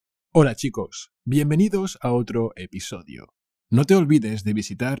Hola chicos, bienvenidos a otro episodio. No te olvides de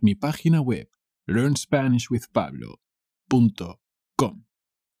visitar mi página web learnspanishwithpablo.com.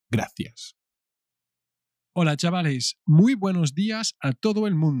 Gracias. Hola chavales, muy buenos días a todo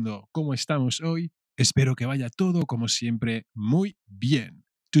el mundo. ¿Cómo estamos hoy? Espero que vaya todo como siempre muy bien.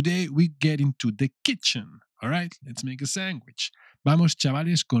 Today we get into the kitchen. Alright, let's make a sandwich. Vamos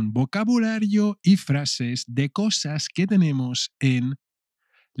chavales con vocabulario y frases de cosas que tenemos en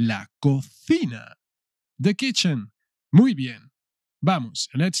la cocina. The kitchen. Muy bien. Vamos,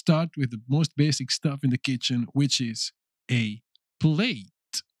 let's start with the most basic stuff in the kitchen, which is a plate.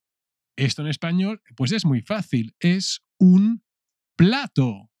 Esto en español, pues es muy fácil. Es un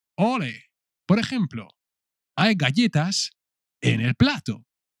plato. ¡Ole! Por ejemplo, hay galletas en el plato.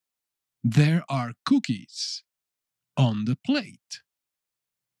 There are cookies on the plate.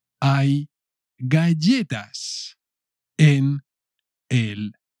 Hay galletas en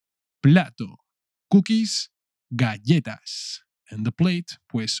el plato. Cookies, galletas. And the plate,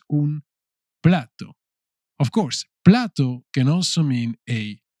 pues un plato. Of course, plato can also mean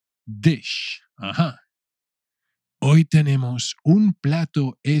a dish. Ajá. Hoy tenemos un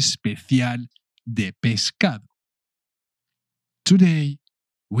plato especial de pescado. Today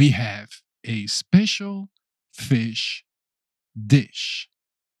we have a special fish dish.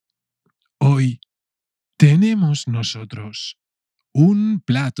 Hoy tenemos nosotros un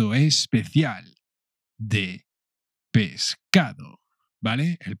plato especial de pescado.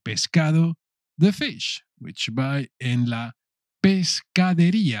 ¿Vale? El pescado, the fish, which buy en la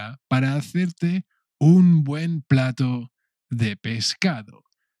pescadería para hacerte un buen plato de pescado.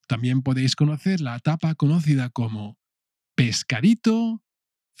 También podéis conocer la tapa conocida como pescadito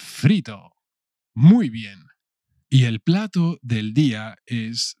frito. Muy bien. Y el plato del día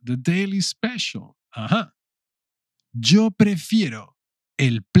es the daily special. Ajá. Yo prefiero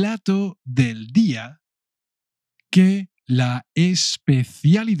el plato del día que la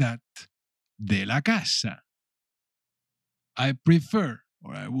especialidad de la casa. I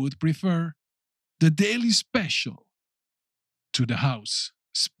would prefer the daily special to the house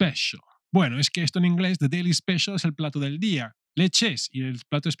special. Bueno, es que esto en inglés, the daily special es el plato del día. Leches y el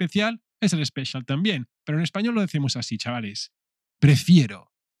plato especial es el special también. Pero en español lo decimos así, chavales.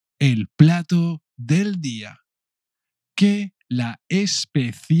 Prefiero el plato del día que la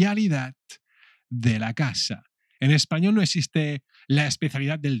especialidad de la casa. En español no existe la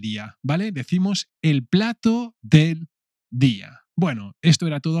especialidad del día, ¿vale? Decimos el plato del día. Bueno, esto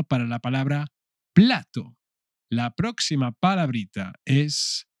era todo para la palabra plato. La próxima palabrita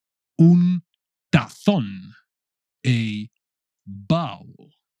es un tazón. A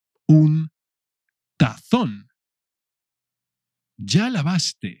bowl. Un tazón. ¿Ya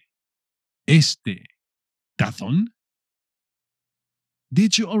lavaste este tazón?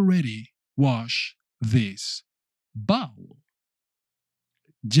 Did you already wash this bowl?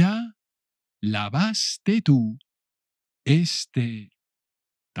 ¿Ya lavaste tú este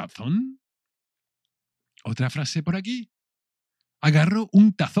tazón? Otra frase por aquí. Agarró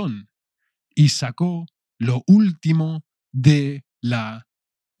un tazón y sacó lo último de la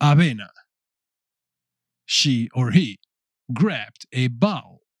avena. She or he grabbed a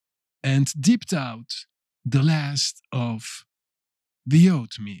bowl and dipped out the last of the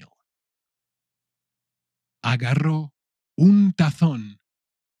oatmeal. Agarró un tazón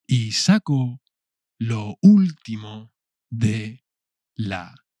y sacó lo último de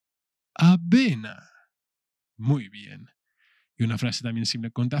la avena. Muy bien. Y una frase también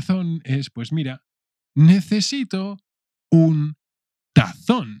simple con tazón es, pues mira, necesito un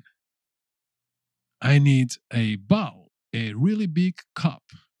tazón. I need a bowl, a really big cup,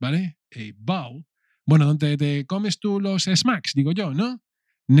 ¿vale? A bowl. Bueno, donde te comes tú los smacks, digo yo, ¿no?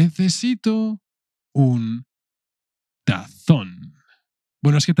 Necesito un tazón.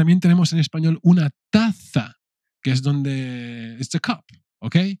 Bueno, es que también tenemos en español una taza, que es donde... It's a cup,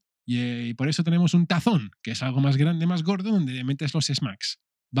 ¿ok? Y por eso tenemos un tazón, que es algo más grande, más gordo, donde metes los smacks,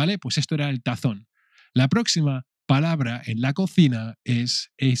 ¿vale? Pues esto era el tazón. La próxima palabra en la cocina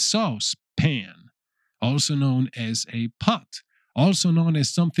es a saucepan, also known as a pot, also known as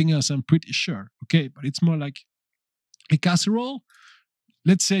something else, I'm pretty sure, okay? But it's more like a casserole.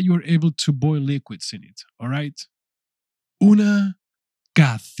 Let's say you're able to boil liquids in it, all right? Una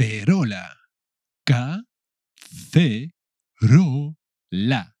cacerola. Cacerola.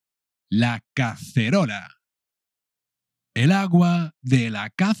 La cacerola. El agua de la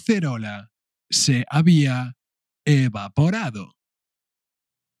cacerola se había evaporado.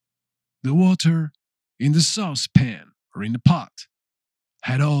 The water in the saucepan or in the pot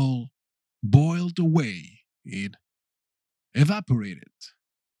had all boiled away. It evaporated.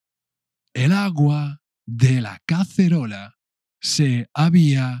 el agua de la cacerola se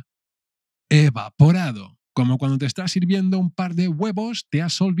había evaporado. Como cuando te estás sirviendo un par de huevos, te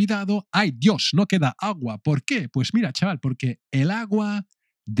has olvidado. ¡Ay, Dios! No queda agua. ¿Por qué? Pues mira, chaval, porque el agua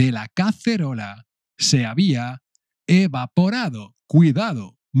de la cacerola se había evaporado.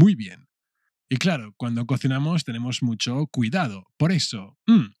 Cuidado. Muy bien. Y claro, cuando cocinamos tenemos mucho cuidado. Por eso,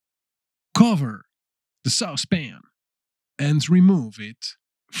 cover the saucepan and remove it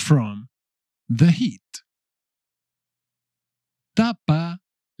from the heat. Tapa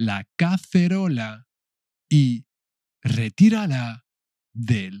la cacerola y retírala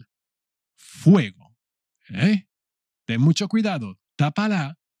del fuego. Ten mucho cuidado.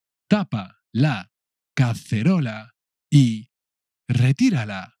 Tapa la cacerola y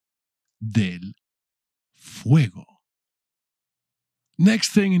retírala del fuego.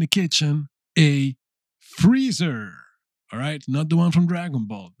 Next thing in the kitchen, a freezer. All right, not the one from Dragon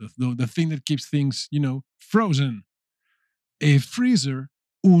Ball, the thing that keeps things, frozen. A freezer,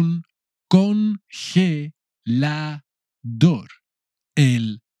 un congelador.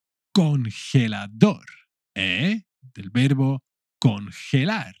 El congelador, del verbo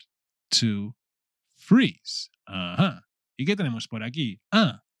congelar, to freeze. Ajá. ¿Y qué tenemos por aquí?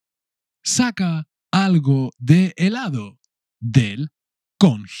 Saca algo de helado del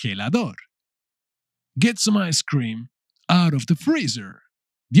congelador. Get some ice cream out of the freezer.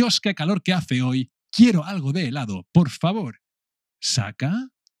 Dios, qué calor que hace hoy. Quiero algo de helado, por favor. Saca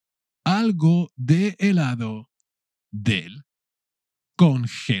algo de helado del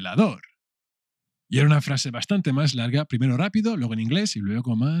congelador. Y era una frase bastante más larga, primero rápido, luego en inglés y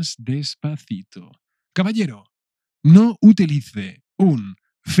luego más despacito. Caballero, no utilice un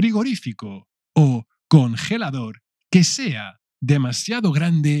frigorífico o congelador que sea demasiado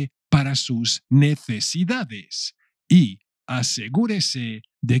grande para sus necesidades y asegúrese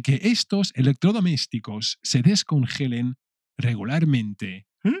de que estos electrodomésticos se descongelen regularmente.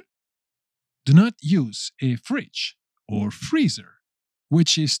 Do not use a fridge or freezer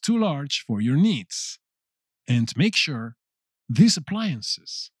which is too large for your needs, and make sure these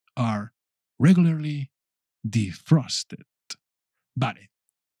appliances are regularly defrosted. Vale.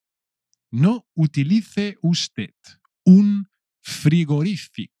 No utilice usted un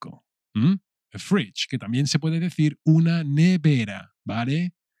frigorífico. A fridge, que también se puede decir una nevera,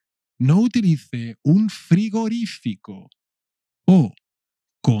 ¿vale? No utilice un frigorífico o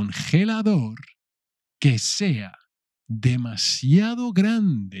congelador que sea demasiado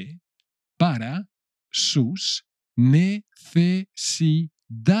grande para sus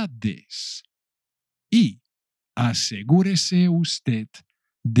necesidades. Y asegúrese usted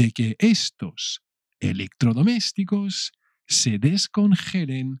de que estos electrodomésticos se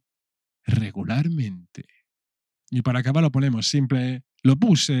descongelen regularmente. Y para acabar lo ponemos simple, lo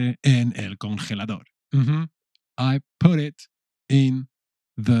puse en el congelador. I put it in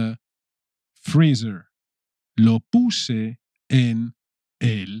the freezer. Lo puse en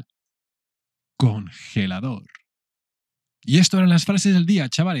el congelador. Y esto eran las frases del día,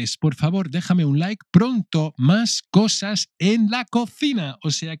 chavales. Por favor, déjame un like. Pronto más cosas en la cocina.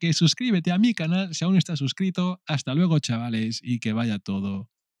 O sea que suscríbete a mi canal si aún no estás suscrito. Hasta luego, chavales, y que vaya todo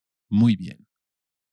muy bien.